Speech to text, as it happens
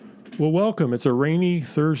Well, welcome. It's a rainy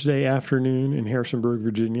Thursday afternoon in Harrisonburg,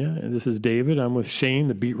 Virginia. And this is David. I'm with Shane,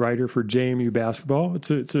 the beat writer for JMU basketball. It's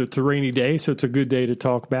a rainy day, so it's a good day to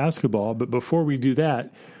talk basketball. But before we do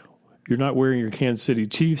that, you're not wearing your Kansas City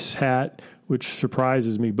Chiefs hat, which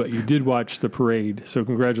surprises me, but you did watch the parade. So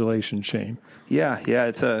congratulations, Shane. Yeah.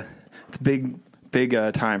 It's a big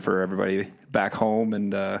time for everybody back home,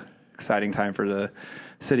 and exciting time for the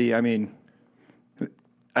city. I mean,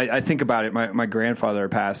 I think about it. My grandfather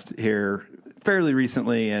passed here fairly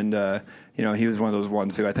recently, and he was one of those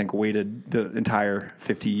ones who I think waited the entire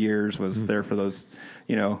 50 years, was there for those,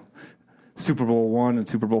 Super Bowl I and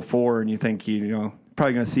Super Bowl IV, and you think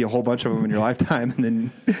probably going to see a whole bunch of them in your lifetime, and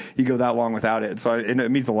then you go that long without it. So it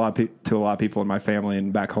means a lot to a lot of people in my family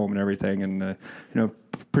and back home and everything, and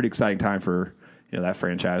pretty exciting time for that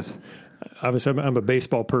franchise. Obviously, I'm a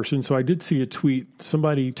baseball person, so I did see a tweet.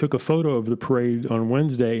 Somebody took a photo of the parade on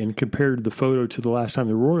Wednesday and compared the photo to the last time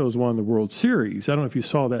the Royals won the World Series. I don't know if you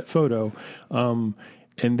saw that photo. And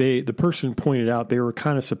the person pointed out they were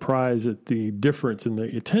kind of surprised at the difference in the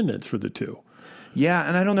attendance for the two. Yeah,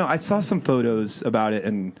 and I don't know. I saw some photos about it,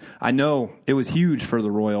 and I know it was huge for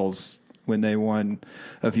the Royals when they won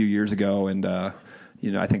a few years ago, and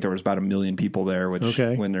I think there was about 1 million people there, which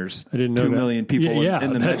when there's 2 million people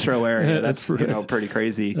in the metro area, that's pretty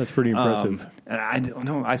crazy. That's pretty impressive. And I don't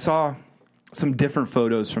know. I saw some different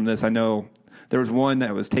photos from this. I know there was one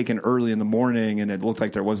that was taken early in the morning, and it looked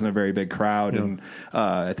like there wasn't a very big crowd, and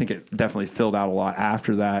I think it definitely filled out a lot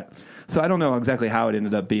after that. So I don't know exactly how it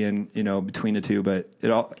ended up being, between the two, but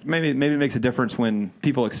maybe it makes a difference when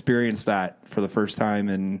people experience that for the first time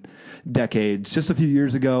in decades, just a few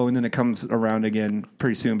years ago, and then it comes around again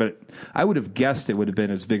pretty soon. But I would have guessed it would have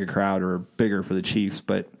been as big a crowd or bigger for the Chiefs,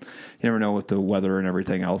 but you never know with the weather and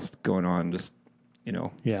everything else going on. Just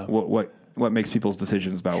what makes people's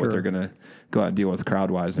decisions about what they're going to go out and deal with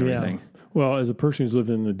crowd-wise and everything. Yeah. Well, as a person who's lived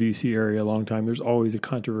in the D.C. area a long time, there's always a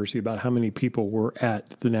controversy about how many people were at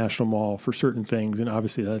the National Mall for certain things, and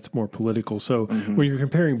obviously that's more political. So when you're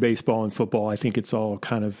comparing baseball and football, I think it's all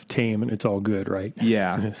kind of tame and it's all good, right?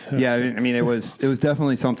 Yeah. Yeah, I mean, it was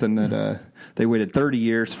definitely something that they waited 30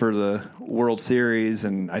 years for the World Series,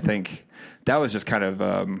 and I think that was just kind of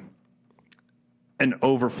an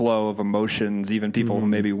overflow of emotions, even people who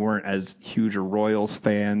maybe weren't as huge Royals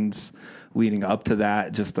fans leading up to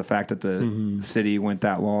that, just the fact that the city went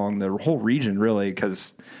that long, the whole region really,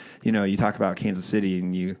 because, you talk about Kansas City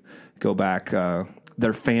and you go back,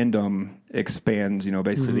 their fandom expands,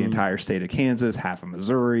 basically the entire state of Kansas, half of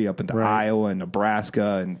Missouri, up into Iowa and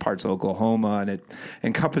Nebraska and parts of Oklahoma, and it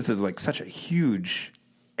encompasses like such a huge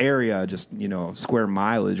area, just, square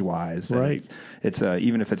mileage wise. Right. It's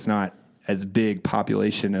even if it's not as big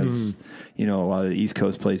population as, a lot of the East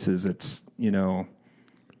Coast places, it's,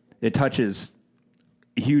 it touches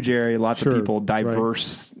a huge area, lots of people,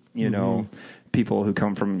 diverse, people who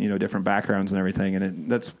come from, different backgrounds and everything.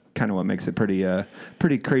 And that's kind of what makes it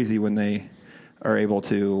pretty crazy when they are able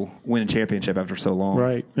to win a championship after so long.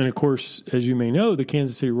 Right. And, of course, as you may know, the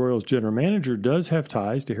Kansas City Royals general manager does have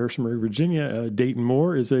ties to Harrisonburg, Virginia. Dayton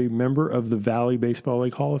Moore is a member of the Valley Baseball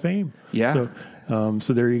League Hall of Fame. Yeah.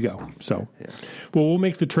 So there you go. So, well, we'll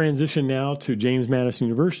make the transition now to James Madison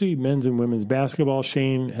University, men's and women's basketball.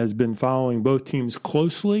 Shane has been following both teams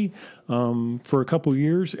closely for a couple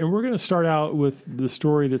years, and we're going to start out with the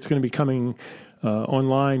story that's going to be coming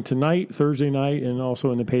online tonight, Thursday night, and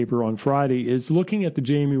also in the paper on Friday, is looking at the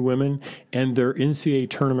JMU women and their NCAA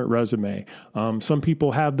tournament resume. Some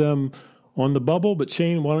people have them on the bubble, but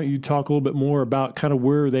Shane, why don't you talk a little bit more about kind of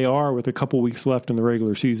where they are with a couple weeks left in the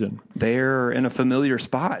regular season? They're in a familiar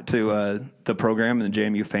spot to the program and the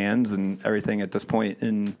JMU fans and everything at this point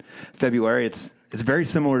in February. It's very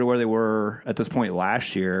similar to where they were at this point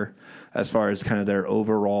last year as far as kind of their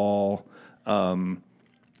overall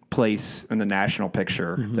place in the national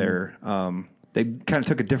picture. They kind of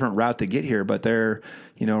took a different route to get here, but they're,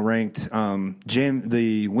 ranked.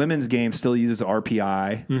 The women's game still uses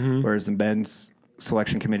RPI, whereas the men's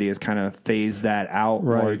selection committee has kind of phased that out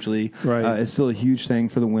largely. Right. It's still a huge thing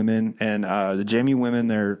for the women. And the JMU women,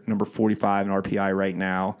 they're number 45 in RPI right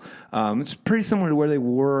now. It's pretty similar to where they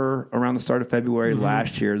were around the start of February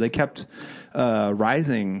last year. They kept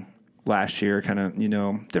rising last year, kind of,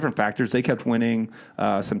 different factors. They kept winning.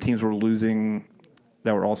 Some teams were losing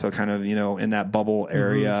that were also kind of, in that bubble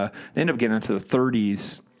area. They ended up getting into the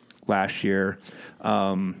 30s last year.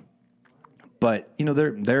 But,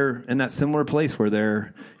 they're in that similar place where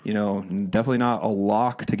they're, definitely not a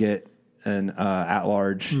lock to get an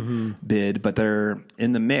at-large bid, but they're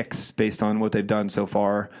in the mix based on what they've done so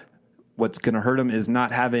far. What's going to hurt them is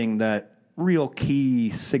not having that real key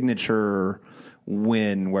signature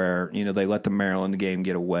win where, they let the Maryland game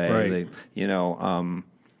get away. Right.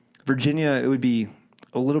 Virginia, it would be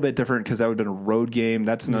a little bit different because that would have been a road game.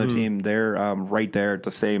 That's another team. They're right there at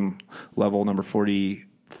the same level, number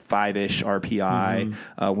 45-ish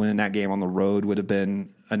RPI. Winning that game on the road would have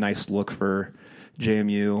been a nice look for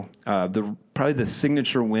JMU. Probably the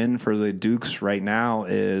signature win for the Dukes right now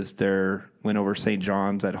is their win over St.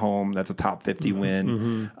 John's at home. That's a top 50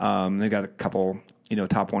 win. They got a couple,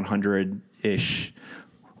 top 100-ish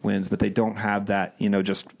wins, but they don't have that,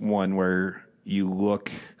 just one where you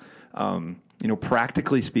look,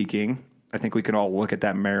 practically speaking, I think we can all look at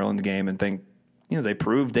that Maryland game and think, they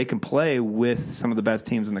proved they can play with some of the best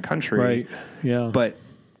teams in the country. Right. Yeah. But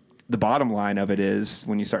the bottom line of it is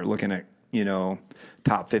when you start looking at,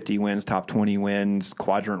 top 50 wins, top 20 wins,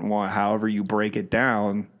 quadrant one, however you break it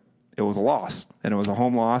down, it was a loss. And it was a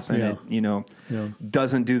home loss. And it,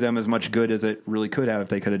 doesn't do them as much good as it really could have if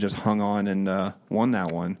they could have just hung on and won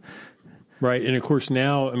that one. Right. And of course,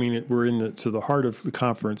 now, we're to the heart of the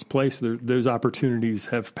conference play. So those opportunities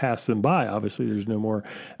have passed them by. Obviously, there's no more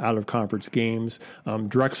out of conference games.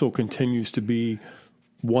 Drexel continues to be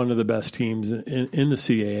one of the best teams in the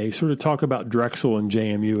CAA. Sort of talk about Drexel and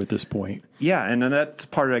JMU at this point. Yeah, and then that's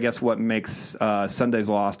part of, I guess, what makes Sunday's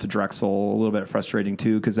loss to Drexel a little bit frustrating,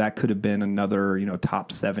 too, because that could have been another,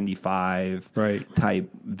 top 75 type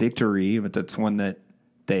victory, but that's one that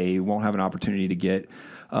they won't have an opportunity to get.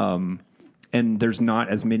 And there's not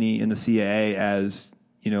as many in the CAA as,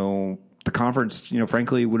 the conference,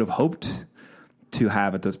 frankly, would have hoped to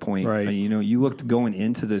have at this point. Right. You looked going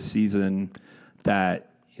into this season that,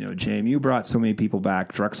 JMU brought so many people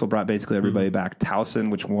back. Drexel brought basically everybody back. Towson,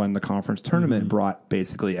 which won the conference tournament, brought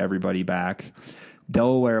basically everybody back.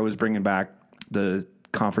 Delaware was bringing back the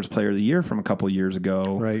conference player of the year from a couple years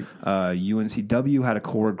ago. Right. UNCW had a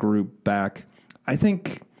core group back. I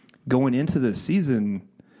think going into the season,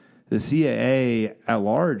 the CAA at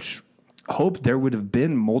large hoped there would have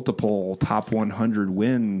been multiple top 100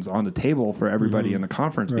 wins on the table for everybody in the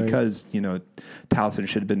conference because, Towson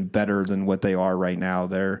should have been better than what they are right now.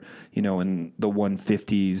 They're, in the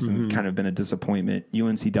 150s and kind of been a disappointment.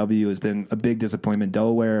 UNCW has been a big disappointment.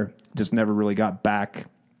 Delaware just never really got back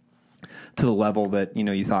to the level that,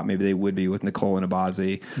 you thought maybe they would be with Nicole and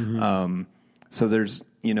Abazi. So there's,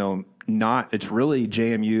 it's really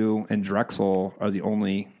JMU and Drexel are the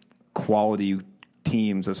only quality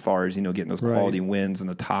teams as far as, getting those quality wins in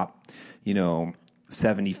the top,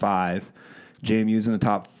 75. JMU's in the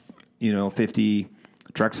top, 50.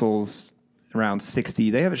 Drexel's around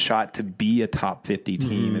 60. They have a shot to be a top 50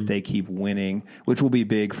 team if they keep winning, which will be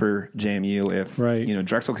big for JMU. If,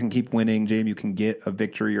 Drexel can keep winning, JMU can get a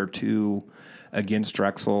victory or two against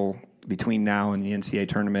Drexel between now and the NCAA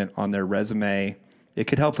tournament on their resume. It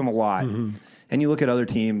could help them a lot. And you look at other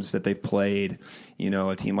teams that they've played,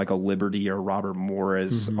 a team like a Liberty or Robert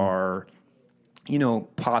Morris are,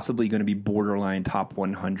 possibly going to be borderline top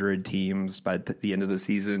 100 teams by the end of the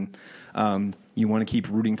season. You want to keep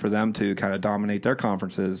rooting for them to kind of dominate their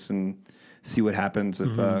conferences and see what happens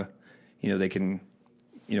if, they can,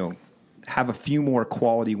 have a few more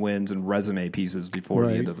quality wins and resume pieces before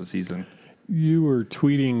the end of the season. You were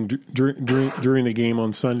tweeting during the game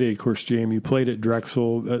on Sunday. Of course, JMU played at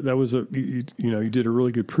Drexel. That was you did a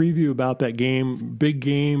really good preview about that game. Big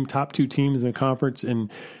game, top two teams in the conference.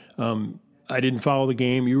 And I didn't follow the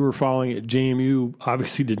game. You were following it. JMU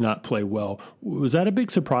obviously did not play well. Was that a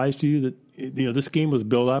big surprise to you that this game was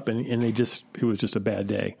built up and it was just a bad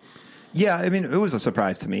day? Yeah, it was a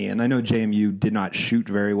surprise to me. And I know JMU did not shoot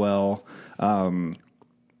very well.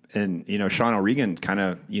 And, Sean O'Regan kind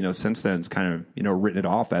of, since then has kind of, written it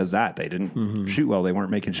off as that. They didn't shoot well. They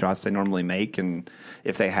weren't making shots they normally make. And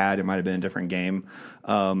if they had, it might have been a different game.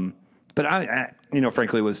 But I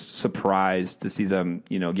frankly was surprised to see them,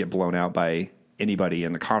 get blown out by anybody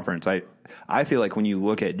in the conference. I feel like when you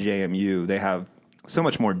look at JMU, they have so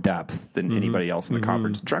much more depth than anybody else in the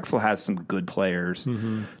conference. Drexel has some good players.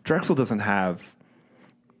 Drexel doesn't have,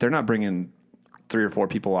 they're not bringing 3 or 4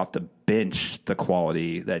 people off the bench the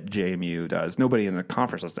quality that JMU does. Nobody in the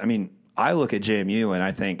conference does. I look at JMU and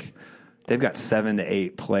I think they've got 7 to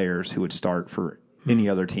 8 players who would start for any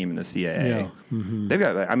other team in the CAA. They've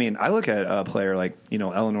got, I look at a player like,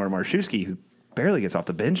 Eleanor Marszewski, who barely gets off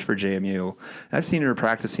the bench for JMU. I've seen her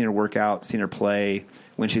practice, seen her work out, seen her play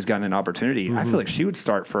when she's gotten an opportunity. I feel like she would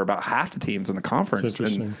start for about half the teams in the conference.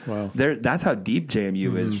 That's interesting. Wow. That's how deep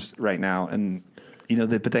JMU is right now. And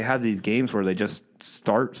but they have these games where they just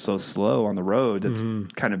start so slow on the road. That's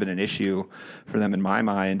kind of been an issue for them in my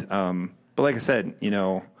mind. But like I said,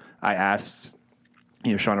 I asked,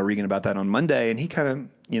 Sean O'Regan about that on Monday, and he kind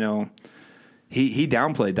of, he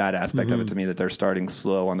downplayed that aspect of it to me, that they're starting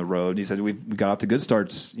slow on the road. He said we got off to good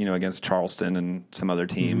starts, against Charleston and some other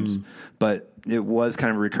teams, but it was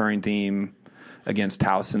kind of a recurring theme against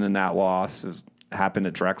Towson in that loss. It happened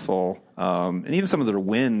at Drexel, and even some of their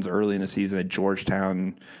wins early in the season at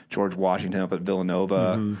Georgetown, George Washington up at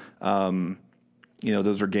Villanova.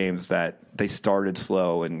 Those were games that they started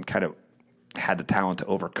slow and kind of had the talent to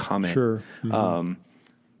overcome it. Sure.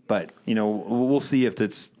 But, we'll see if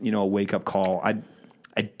it's, a wake-up call.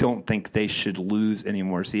 I don't think they should lose any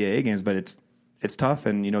more CAA games, but it's tough.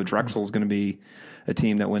 And, Drexel's going to be a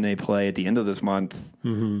team that when they play at the end of this month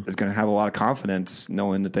is going to have a lot of confidence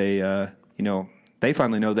knowing that they, they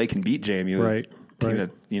finally know they can beat JMU. Right.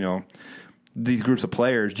 That, these groups of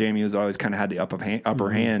players, JMU has always kind of had the upper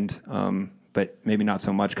hand, but maybe not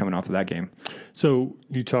so much coming off of that game. So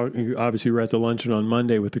you obviously were at the luncheon on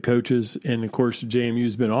Monday with the coaches, and of course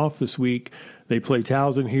JMU's been off this week. They play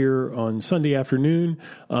Towson here on Sunday afternoon.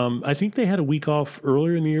 I think they had a week off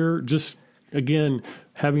earlier in the year. Just again,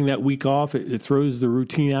 having that week off, it throws the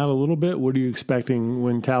routine out a little bit. What are you expecting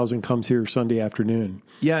when Towson comes here Sunday afternoon?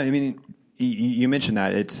 Yeah, I mean, you mentioned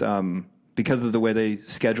that it's because of the way they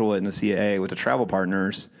schedule it in the CAA with the travel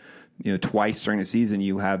partners. Twice during the season,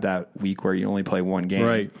 you have that week where you only play one game.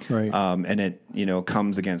 Right. And it,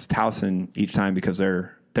 comes against Towson each time because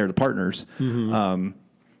they're the partners.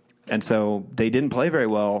 And so they didn't play very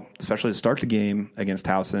well, especially to start the game against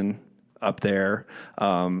Towson up there,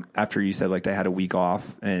 after you said, they had a week off.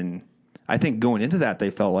 And I think going into that, they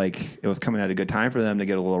felt like it was coming at a good time for them to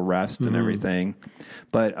get a little rest and everything.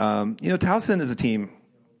 But, Towson is a team,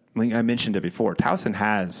 I mentioned it before, Towson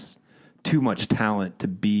has too much talent to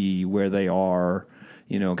be where they are,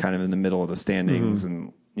 kind of in the middle of the standings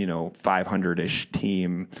and, 500-ish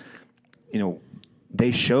team.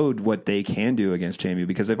 They showed what they can do against JMU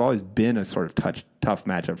because they've always been a sort of tough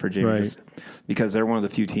matchup for JMU because they're one of the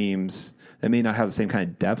few teams that may not have the same kind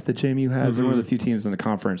of depth that JMU has. They're one of the few teams in the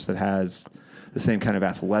conference that has the same kind of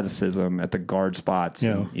athleticism at the guard spots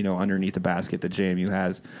and, underneath the basket that JMU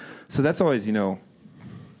has. So that's always,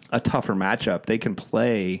 a tougher matchup. They can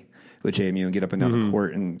play with JMU and get up and down the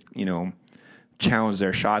court and, challenge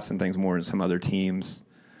their shots and things more than some other teams.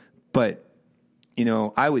 But,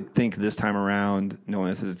 I would think this time around, knowing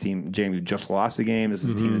this is a team, JMU just lost the game, this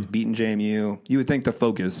is a team that's beaten JMU, you would think the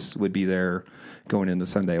focus would be there going into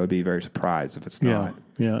Sunday. I would be very surprised if it's not.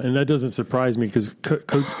 Yeah, and that doesn't surprise me because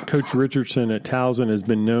Coach Richardson at Towson has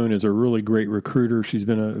been known as a really great recruiter. She's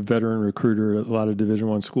been a veteran recruiter at a lot of Division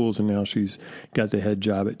I schools, and now she's got the head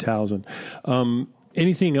job at Towson.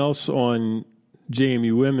 Anything else on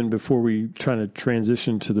JMU women before we try to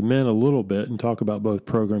transition to the men a little bit and talk about both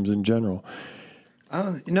programs in general?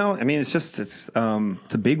 No, I mean, it's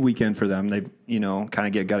a big weekend for them. They've,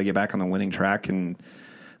 kind of got to get back on the winning track. And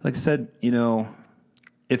like I said,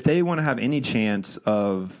 if they want to have any chance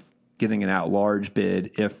of getting an at-large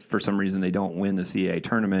bid, if for some reason they don't win the CAA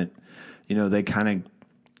tournament, they kind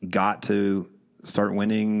of got to start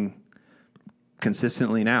winning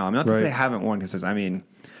consistently now. I mean, not that they haven't won consistently. I mean,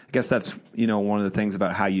 I guess that's, one of the things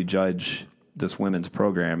about how you judge this women's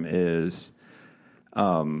program is,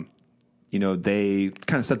 they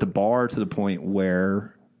kind of set the bar to the point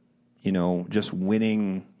where, just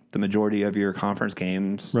winning the majority of your conference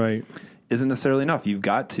games isn't necessarily enough. You've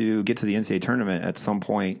got to get to the NCAA tournament at some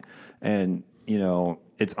point, and,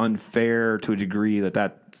 it's unfair to a degree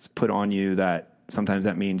that's put on you that sometimes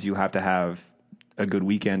that means you have to have a good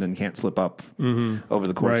weekend and can't slip up over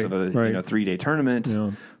the course of a 3-day tournament.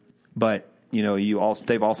 Yeah. But,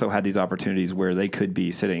 they've also had these opportunities where they could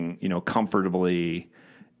be sitting, comfortably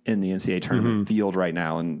in the NCAA tournament field right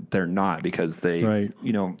now, and they're not because they,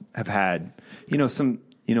 have had, some,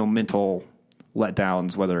 mental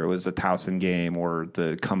letdowns, whether it was a Towson game or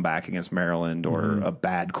the comeback against Maryland or a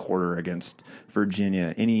bad quarter against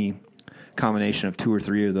Virginia. Any combination of 2 or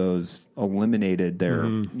 3 of those eliminated their,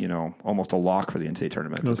 almost a lock for the NCAA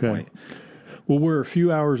tournament at this point. Well, we're a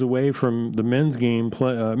few hours away from the men's game,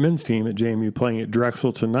 men's team at JMU playing at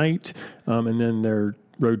Drexel tonight, and then their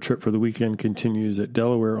road trip for the weekend continues at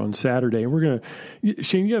Delaware on Saturday. And we're going to,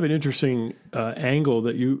 Shane, you have an interesting angle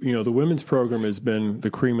that the women's program has been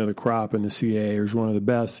the cream of the crop in the CAA, or is one of the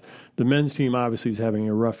best. The men's team obviously is having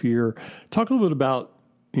a rough year. Talk a little bit about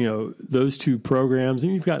those two programs,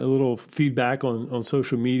 and you've got a little feedback on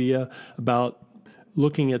social media about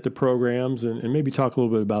looking at the programs, and maybe talk a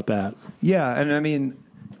little bit about that. Yeah, and I mean,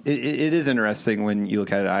 it is interesting when you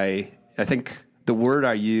look at it. I think the word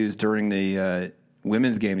I used during the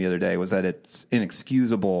women's game the other day was that it's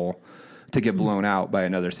inexcusable to get blown out by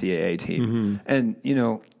another CAA team. And,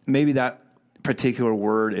 maybe that particular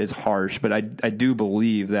word is harsh, but I do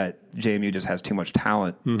believe that JMU just has too much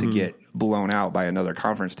talent to get blown out by another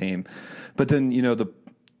conference team. But then, the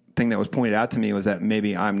thing that was pointed out to me was that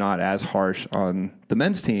maybe I'm not as harsh on the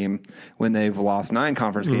men's team when they've lost 9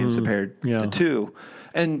 conference games compared to 2.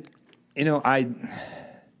 And,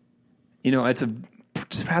 it's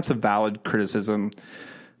perhaps a valid criticism.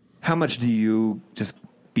 How much do you just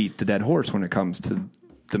beat the dead horse when it comes to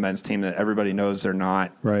the men's team that everybody knows they're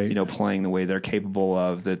not, playing the way they're capable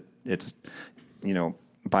of, that it's,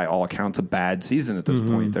 by all accounts, a bad season at this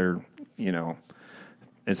point. They're,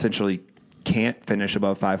 essentially can't finish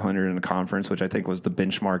above 500 in the conference, which I think was the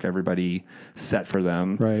benchmark everybody set for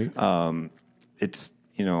them. Right. It's,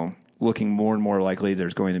 looking more and more likely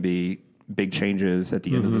there's going to be big changes at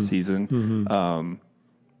the end of the season.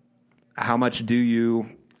 How much do you,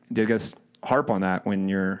 I guess, harp on that when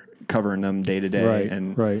you're covering them day to day?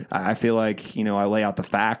 And I feel like, I lay out the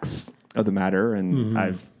facts of the matter, and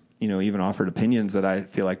I've, even offered opinions that I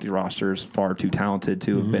feel like the roster is far too talented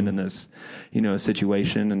to have been in this,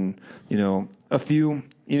 situation, and, a few,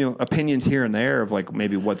 opinions here and there of like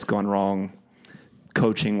maybe what's gone wrong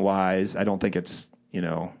coaching wise. I don't think it's,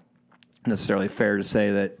 necessarily fair to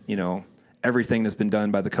say that, everything that's been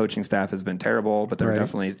done by the coaching staff has been terrible, but there are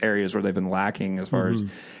definitely areas where they've been lacking as far as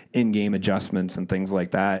in-game adjustments and things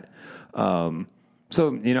like that. So,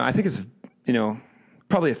 I think it's,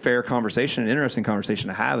 probably a fair conversation, an interesting conversation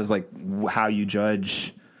to have, is like how you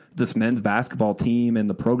judge this men's basketball team and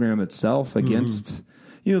the program itself against,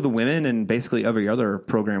 the women and basically every other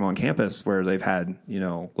program on campus where they've had,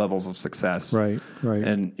 levels of success. Right.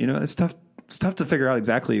 And, it's tough to figure out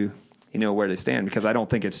exactly, where they stand, because I don't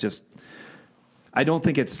think it's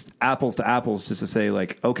apples to apples just to say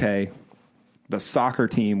like, okay, the soccer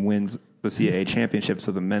team wins the CAA championship,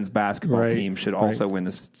 so the men's basketball team should also win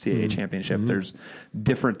the CAA championship. There's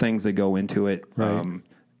different things that go into it.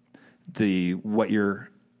 What your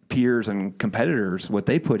peers and competitors, what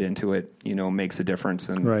they put into it, makes a difference.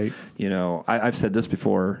 And, I've said this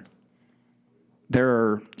before, there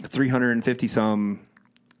are 350 some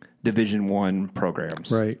Division I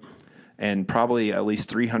programs. And probably at least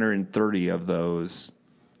 330 of those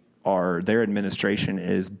their administration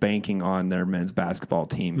is banking on their men's basketball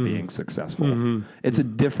team being successful. It's a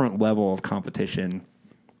different level of competition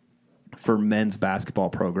for men's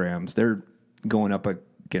basketball programs. They're going up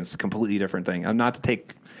against a completely different thing. I'm not to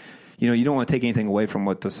take, you don't want to take anything away from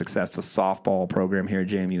what the success the softball program here at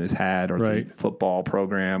JMU has had, or the football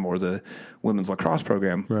program, or the women's lacrosse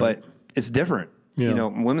program, but it's different.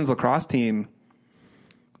 Women's lacrosse team,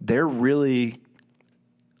 they're really,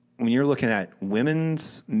 when you're looking at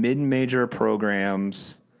women's mid-major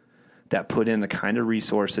programs that put in the kind of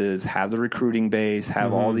resources, have the recruiting base,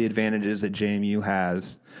 have all the advantages that JMU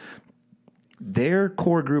has, their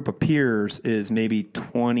core group of peers is maybe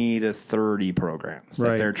 20 to 30 programs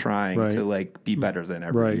that they're trying to like be better than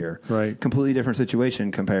every year. Completely different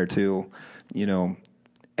situation compared to,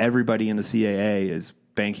 everybody in the CAA is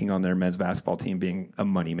banking on their men's basketball team being a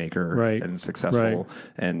moneymaker and successful.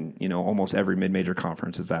 And, almost every mid-major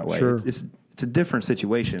conference is that way. It's a different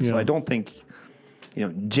situation. So I don't think,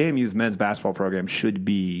 JMU's men's basketball program should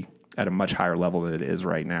be at a much higher level than it is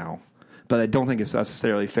right now. But I don't think it's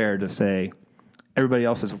necessarily fair to say everybody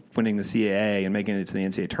else is winning the CAA and making it to the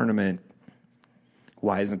NCAA tournament.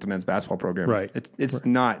 Why isn't the men's basketball program? It's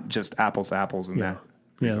not just apples to apples in that.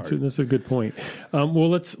 Yeah, that's a good point. Well,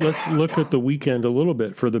 let's look at the weekend a little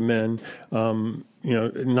bit for the men.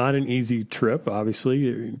 Not an easy trip,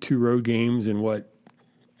 obviously. 2 road games in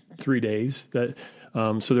 3 days.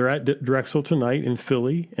 So they're at Drexel tonight in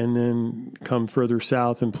Philly, and then come further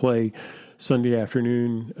south and play Saturday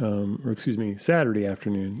afternoon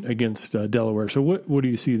against Delaware. So what do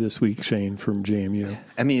you see this week, Shane, from JMU?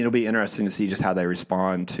 I mean, it'll be interesting to see just how they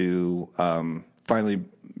respond to finally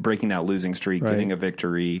breaking that losing streak, getting a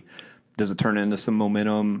victory. Does it turn into some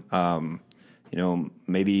momentum?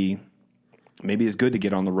 Maybe it's good to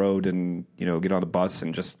get on the road and, get on the bus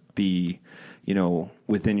and just be,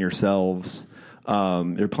 within yourselves.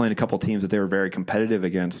 They're playing a couple teams that they were very competitive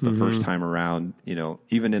against the first time around,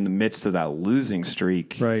 even in the midst of that losing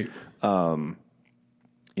streak. Those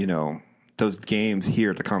games here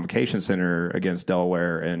at the Convocation Center against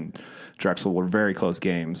Delaware and Drexel were very close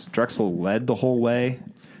games. Drexel led the whole way,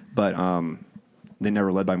 but they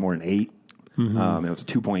never led by more than 8. It was a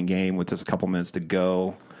 2-point game with just a couple minutes to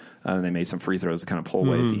go. And they made some free throws to kind of pull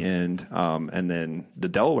away at the end. And then the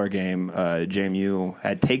Delaware game, JMU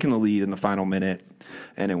had taken the lead in the final minute,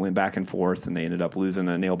 and it went back and forth, and they ended up losing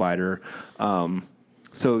a nail biter.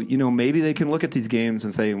 So, maybe they can look at these games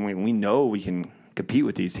and say, we know we can compete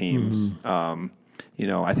with these teams. I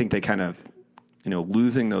think they kind of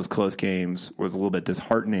losing those close games was a little bit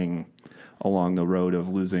disheartening along the road of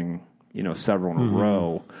losing, several in a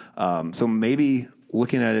row. So maybe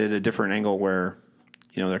looking at it at a different angle where,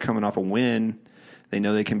 they're coming off a win, they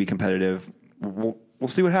know they can be competitive. We'll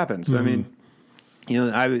see what happens. I mean,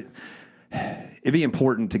 it'd be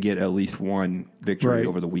important to get at least one victory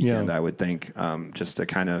over the weekend, I would think, just to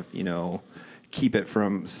kind of, keep it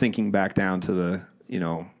from sinking back down to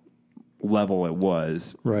the, level it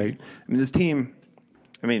was. Right. I mean, this team,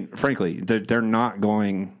 frankly, they're not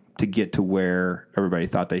going to get to where everybody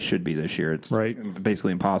thought they should be this year. It's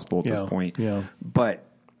basically impossible at this point. Yeah. But,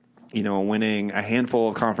 winning a handful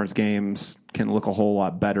of conference games can look a whole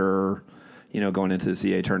lot better, going into the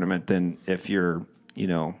CAA tournament than if you're,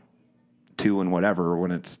 2 and whatever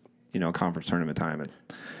when it's, conference tournament time.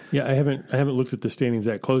 Yeah, I haven't looked at the standings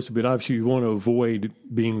that closely, but obviously you want to avoid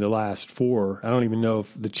being the last 4. I don't even know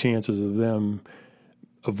if the chances of them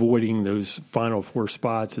avoiding those final 4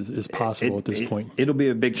 spots is possible at this point. It'll be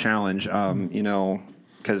a big challenge,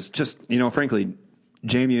 because just, frankly,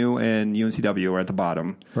 JMU and UNCW are at the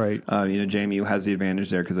bottom. Right. JMU has the advantage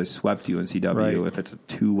there because they swept UNCW if it's a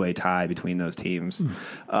 2-way tie between those teams.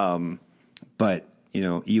 But,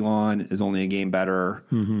 Elon is only a game better.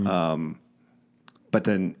 But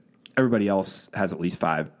then everybody else has at least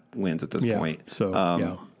 5 wins at this point.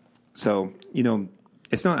 So,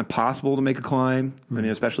 it's not impossible to make a climb.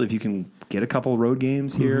 Especially if you can get a couple road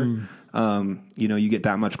games here. You get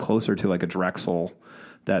that much closer to like a Drexel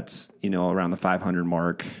that's, around the 500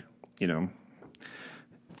 mark. If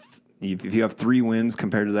you have 3 wins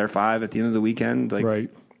compared to their 5 at the end of the weekend, like,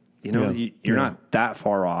 you're not that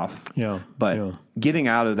far off. But getting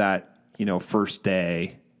out of that, first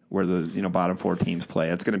day where the bottom 4 teams play,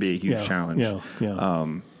 it's going to be a huge challenge.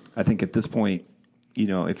 I think at this point,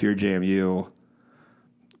 if you're JMU,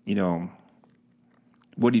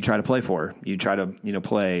 what do you try to play for? You try to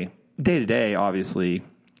play day to day, obviously,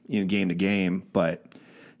 game to game, but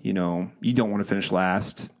you don't want to finish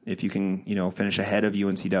last. If you can, finish ahead of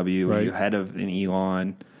UNCW or ahead of an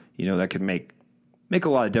Elon, that could make a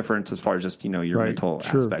lot of difference as far as just your mental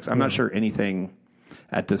aspects. I'm not sure anything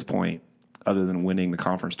at this point, other than winning the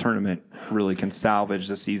conference tournament, really can salvage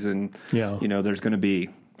the season. There's going to be,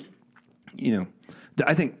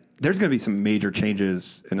 I think there's going to be some major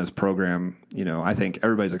changes in this program. I think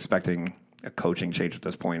everybody's expecting a coaching change at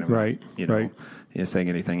this point. Saying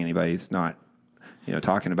anything anybody's not,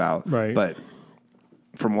 talking about. But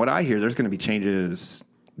from what I hear, there's going to be changes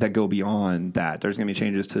that go beyond that. There's going to be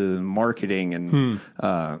changes to marketing and,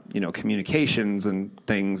 communications and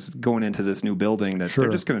things going into this new building that they're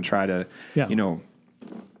just going to try to,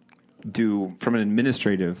 do from an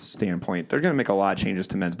administrative standpoint. They're going to make a lot of changes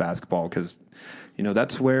to men's basketball because,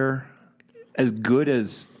 that's where, as good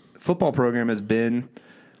as football program has been,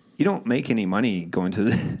 you don't make any money going to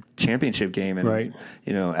the championship game and,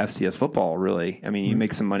 FCS football, really. You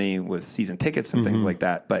make some money with season tickets and things like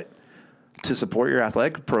that, but to support your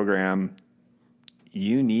athletic program,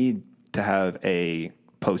 you need to have a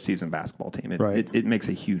postseason basketball team. It makes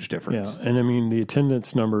a huge difference. Yeah, and the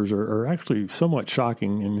attendance numbers are actually somewhat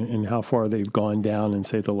shocking in how far they've gone down in,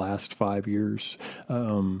 say, the last 5 years.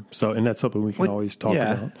 And that's something we can always talk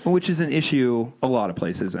about. Which is an issue a lot of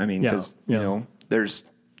places. Because,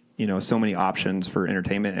 there's, so many options for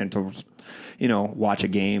entertainment and to, watch a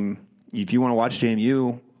game. If you want to watch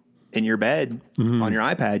JMU in your bed on your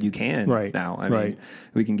iPad, you can now.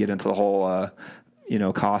 We can get into the whole,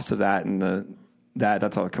 cost of that and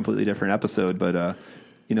that's a completely different episode. But,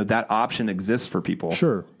 that option exists for people.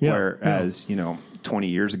 Whereas, 20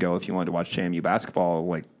 years ago, if you wanted to watch JMU basketball,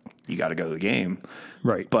 like, you got to go to the game.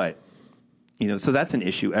 But, so that's an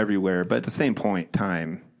issue everywhere. But at the same point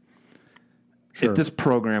time, if this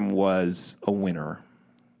program was a winner,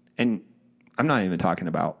 and I'm not even talking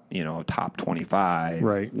about, a top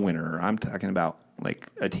 25 winner. I'm talking about like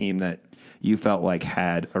a team that you felt like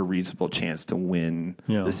had a reasonable chance to win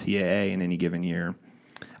the CAA in any given year.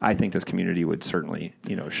 I think this community would certainly,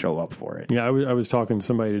 show up for it. Yeah, I was talking to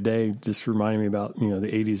somebody today, just reminding me about, the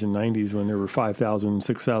 80s and 90s when there were 5,000,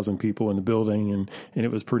 6,000 people in the building, and it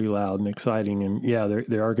was pretty loud and exciting. And,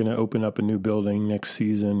 they are going to open up a new building next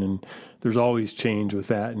season, and there's always change with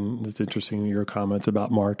that. And it's interesting, your comments about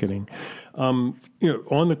marketing. On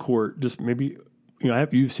the court, just maybe,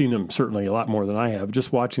 you've seen them certainly a lot more than I have.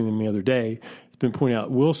 Just watching them the other day, it's been pointed out,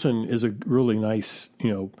 Wilson is a really nice,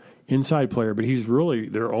 inside player, but he's really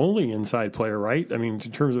their only inside player, right? In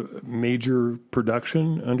terms of major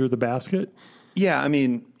production under the basket. Yeah,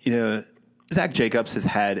 Zach Jacobs has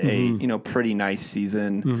had a pretty nice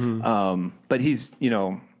season, but he's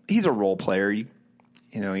a role player.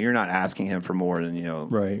 you're not asking him for more than,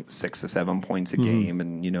 right. 6 to 7 points a game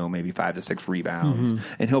and, maybe 5 to 6 rebounds.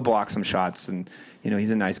 And he'll block some shots and,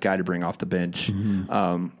 he's a nice guy to bring off the bench.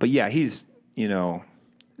 But yeah, he's,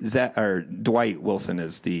 Dwight Wilson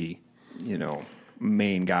is the,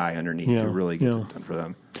 main guy underneath who really gets it done for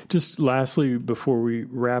them. Just lastly, before we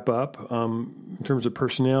wrap up, in terms of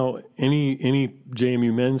personnel, any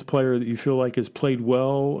JMU men's player that you feel like has played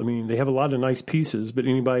well? I mean, they have a lot of nice pieces, but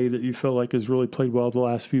anybody that you feel like has really played well the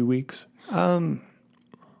last few weeks?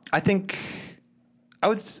 I think I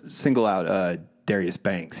would single out Darius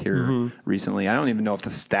Banks here recently. I don't even know if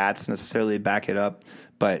the stats necessarily back it up,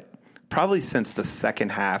 but probably since the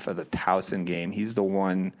second half of the Towson game, he's the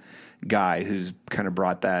one guy who's kind of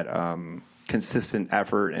brought that consistent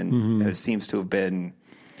effort, and it seems to have been,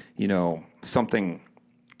 something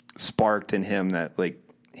sparked in him that like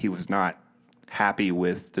he was not happy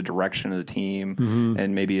with the direction of the team,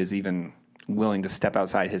 and maybe is even willing to step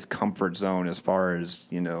outside his comfort zone as far as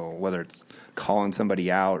whether it's calling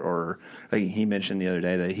somebody out or like he mentioned the other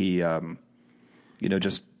day that he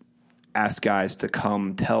just asked guys to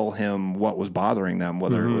come tell him what was bothering them,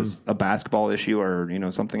 whether it was a basketball issue or,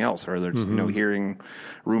 something else, or they're just, hearing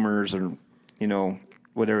rumors or,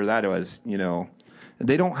 whatever that was,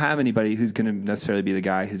 they don't have anybody who's going to necessarily be the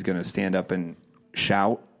guy who's going to stand up and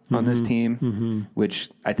shout on this team, which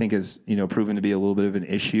I think is, proven to be a little bit of an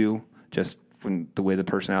issue just from the way the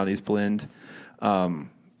personalities blend.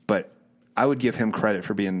 But I would give him credit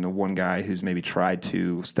for being the one guy who's maybe tried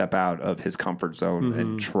to step out of his comfort zone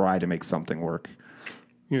and try to make something work.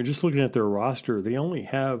 Just looking at their roster, they only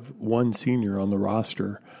have one senior on the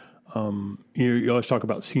roster. You always talk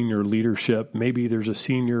about senior leadership. Maybe there's a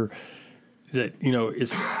senior that,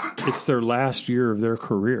 it's their last year of their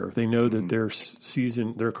career. They know that their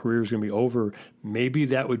career is going to be over. Maybe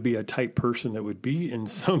that would be a type person that would be in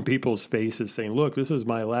some people's faces saying, look, this is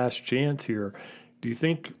my last chance here. Do you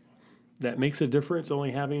think that makes a difference,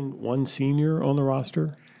 only having one senior on the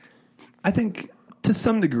roster? I think to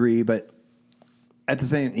some degree, but at the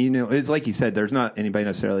same, it's like you said, there's not anybody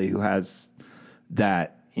necessarily who has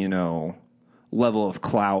that, level of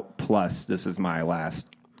clout plus this is my last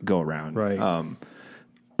go around. Right.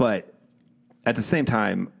 But at the same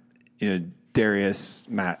time, Darius,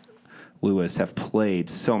 Matt, Lewis have played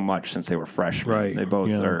so much since they were freshmen. Right. They both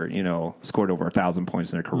are, scored over 1,000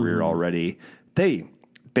 points in their career already. They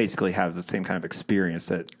basically have the same kind of experience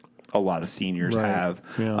that a lot of seniors have,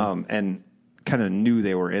 and kind of knew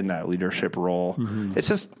they were in that leadership role. It's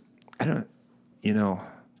just, something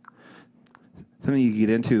you get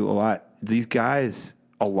into a lot. These guys,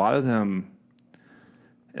 a lot of them,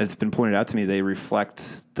 it's been pointed out to me, they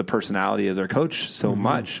reflect the personality of their coach so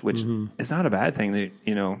much, which is not a bad thing. They,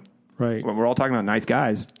 right. When we're all talking about nice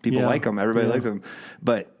guys, people like them, everybody likes them,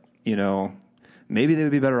 but maybe they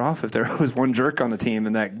would be better off if there was one jerk on the team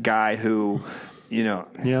and that guy who, and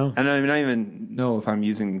I don't even know if I'm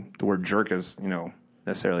using the word jerk as,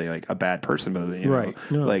 necessarily like a bad person, but,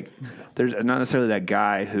 like there's not necessarily that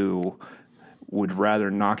guy who would rather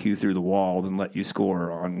knock you through the wall than let you score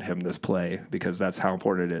on him this play, because that's how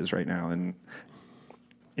important it is right now. And,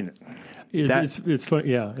 it's fun.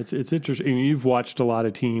 Yeah, it's interesting. I mean, you've watched a lot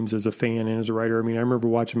of teams as a fan and as a writer. I mean, I remember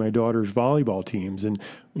watching my daughter's volleyball teams, and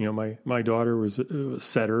my daughter was a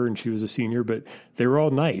setter and she was a senior, but they were all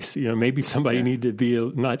nice. Maybe somebody needed to be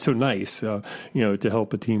not so nice, to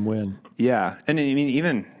help a team win. Yeah, and I mean,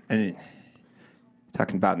 even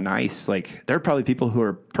talking about nice, like there are probably people who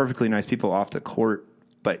are perfectly nice people off the court,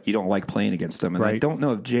 but you don't like playing against them. And I don't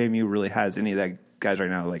know if JMU really has any of that guys right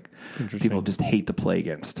now, like people just hate to play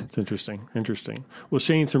against. It's interesting. Well,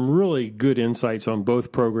 Shane, some really good insights on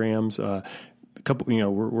both programs.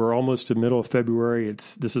 We're almost to middle of February.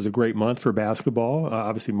 This is a great month for basketball.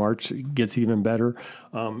 Obviously, March gets even better.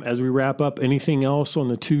 As we wrap up, anything else on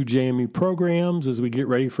the two JMU programs as we get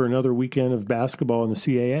ready for another weekend of basketball in the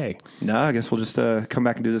CAA? No, I guess we'll just come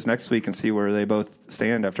back and do this next week and see where they both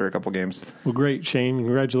stand after a couple games. Well, great, Shane.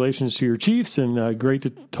 Congratulations to your Chiefs, and great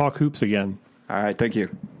to talk hoops again. All right, thank you.